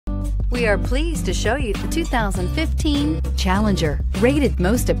We are pleased to show you the 2015 Challenger. Rated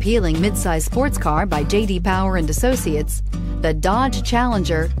most appealing midsize sports car by J.D. Power and Associates, the Dodge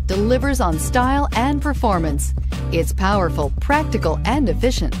Challenger delivers on style and performance. It's powerful, practical, and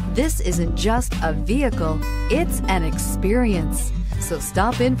efficient. This isn't just a vehicle, it's an experience. So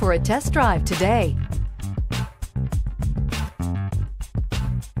stop in for a test drive today.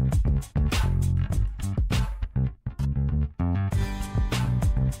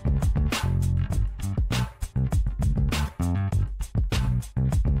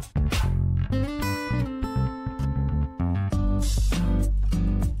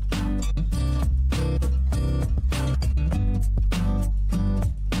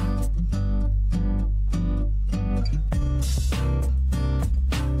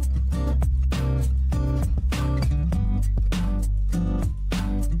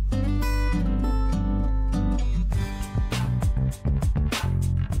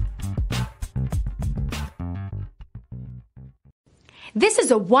 This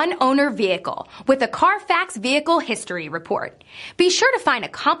is a one-owner vehicle with a Carfax Vehicle History Report. Be sure to find a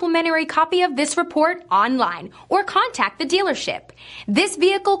complimentary copy of this report online or contact the dealership. This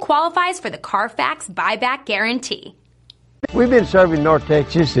vehicle qualifies for the Carfax Buyback Guarantee. We've been serving North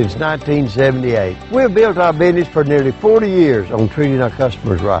Texas since 1978. We've built our business for nearly 40 years on treating our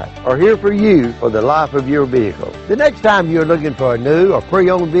customers right. Are here for you for the life of your vehicle. The next time you're looking for a new or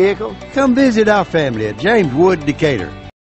pre-owned vehicle, come visit our family at James Wood, Decatur.